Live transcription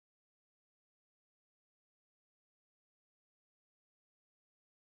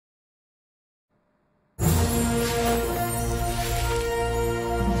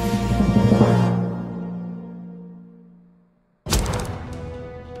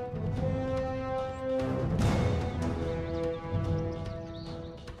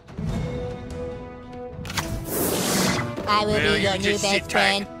I will be your new best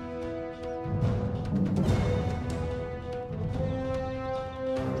friend.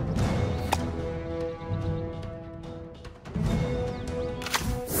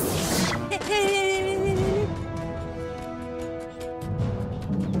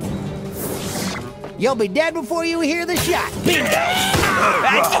 You'll be dead before you hear the shot. Bingo!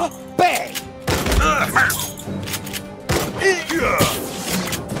 Bang!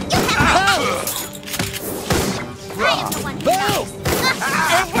 Boom!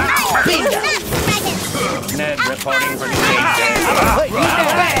 Bingo! Ned reporting for duty.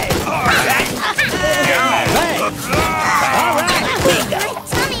 Bang! All right, bingo! My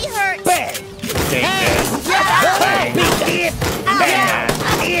tummy hurts. Bang! Take this. Bang!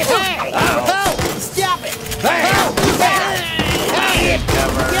 Bang! Stop it! Bang! Bang!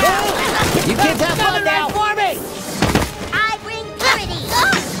 You kids have fun now for me! I bring purity.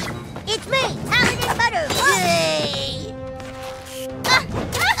 It's me, Paladin Butter. Yay!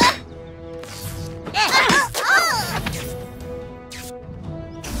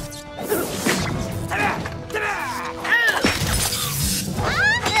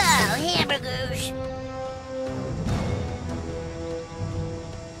 Oh, hamburgers.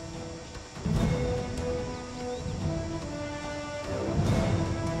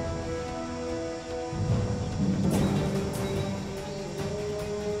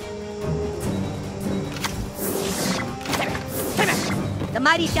 The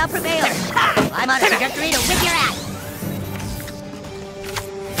mighty shall prevail. I'm on a trajectory to whip your ass.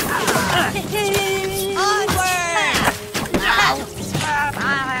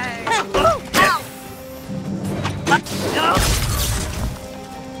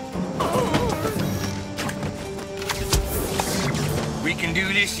 We can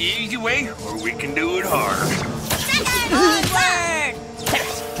do this the easy way, or we can do it hard. Onward!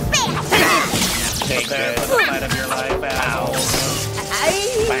 Take this. Fight of your life, ow.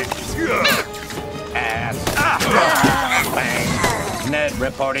 Bang. Ass. Bang. Ned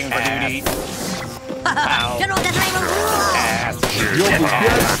reporting for duty. Ow. General Desiree will rule! Ass. You'll be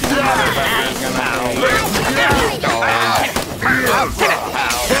Motherfucker's gonna ow.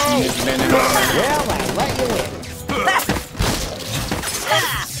 He's been in order. Well, I let you in.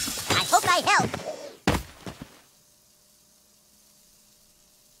 I hope I helped.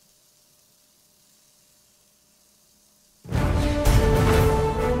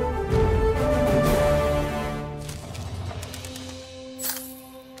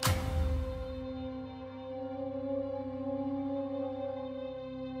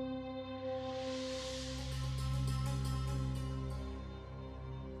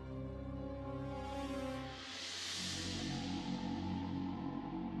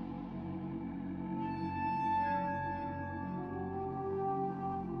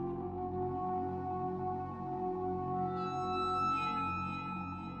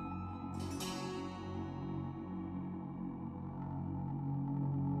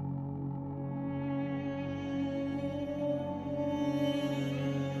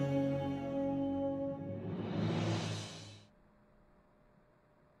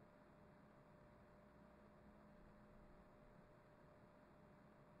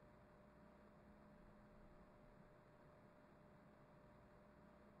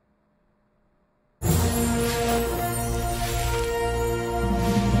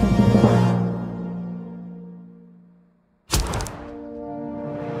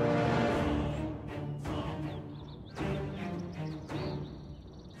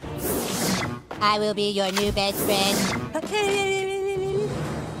 I will be your new best friend.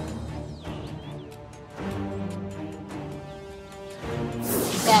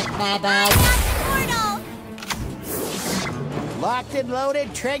 Suck my butt. Locked and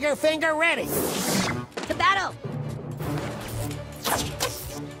loaded, trigger finger ready. To battle!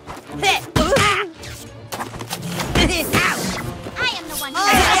 I am the one who...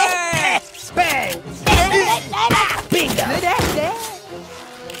 Bang! Bingo!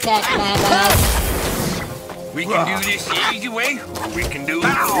 Suck my butt. We can do this the easy way, or we can do it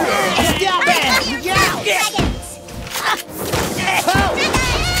hard. Stop it!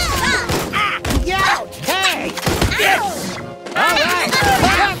 Hey! All right!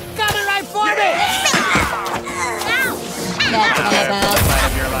 Coming right for me! Suck my butt. Fight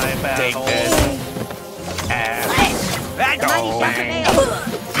of your life, take this. Ass. Go. Bang.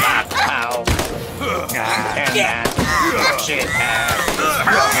 Ow. And that. Shit ass.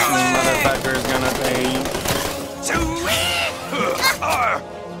 Motherfucker's gonna pay.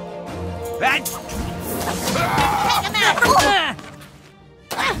 That.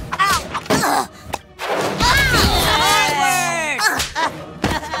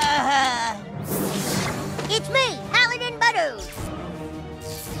 It's me, Paladin Butter.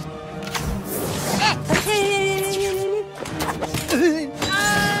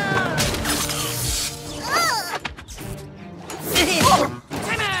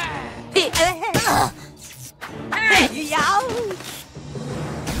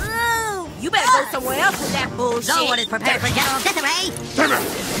 Prepare for general disarray.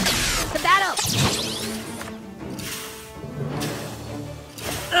 To battle.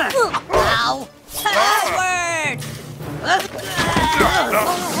 Ow. Onward.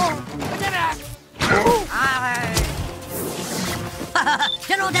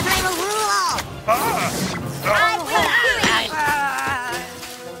 General disarray will rule all. I will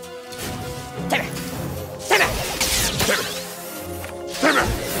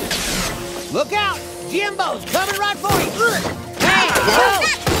Look out! Jimbo's coming right for you! Hey!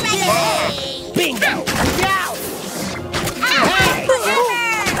 Bingo! Down! Hey!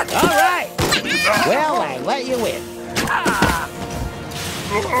 All right! Well, I let you win.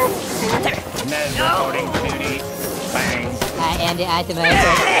 Ned's reporting duty. Bang. Andy, I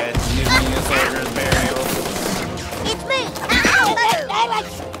Ned's Nucleus orders burial. It's me!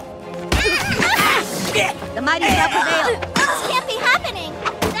 The mighty shall prevail. This can't be happening!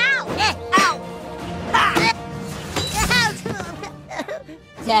 Ow!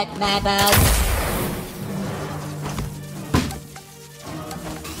 Check my bug.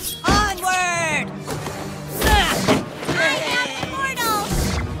 Onward! I am immortal!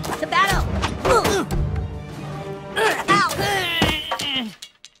 To battle!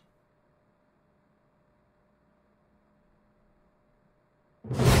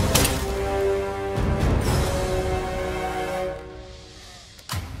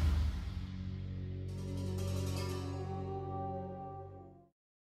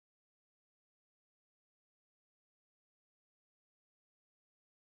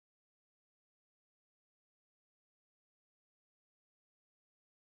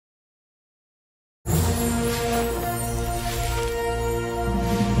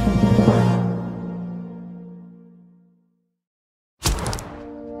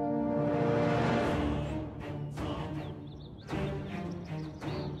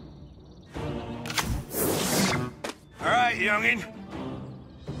 All right, youngin.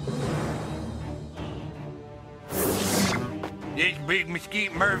 This big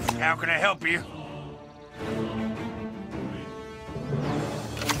mesquite Murph, how can I help you?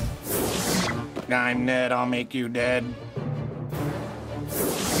 I'm Ned, I'll make you dead.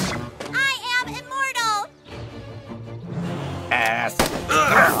 I am immortal! Ass.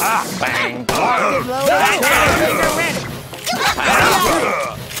 Bang.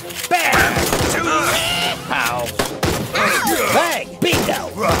 Pow. Bang! Bingo!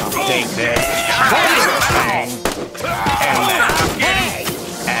 Take this. Bang. And then.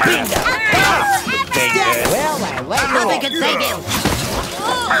 Bingo! Take this. Well, I let you Nothing win. can save you.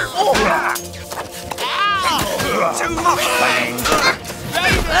 Bang.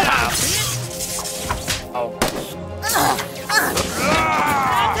 Oh.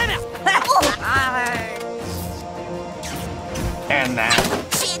 And that.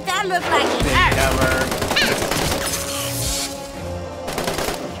 Shit, that looked like it Big hurt! cover.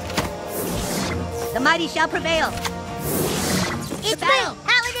 The mighty shall prevail. It's me,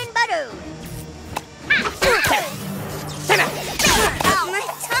 Paladin Butter! Oh, my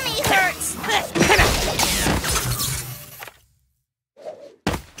tummy hurts!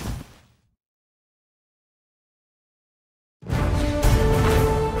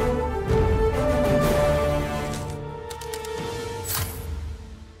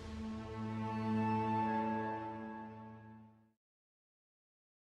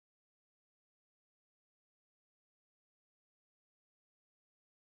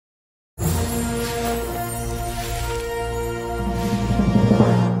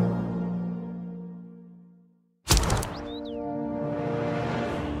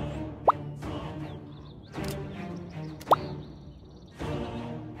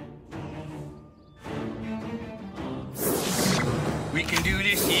 We can do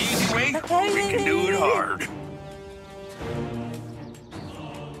this the easy way, or we can do it hard.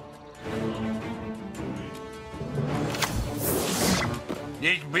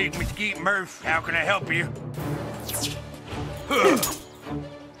 This big mesquite Murph, how can I help you?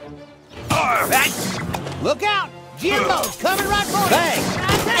 Look out! Jimbo's coming right for you! Bang!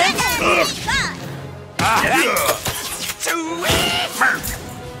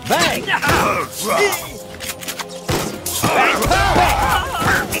 Bang!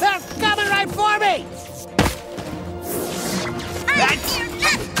 They're coming right for me! I'm your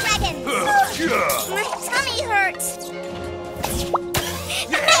nut dragon! My tummy hurts!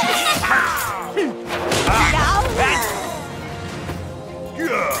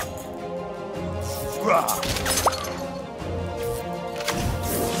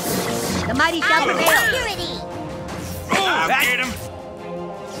 The mighty shall prevail. Purity! I'll get him.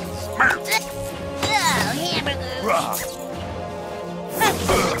 Oh, hamburger!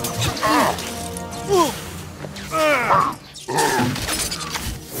 Ugh.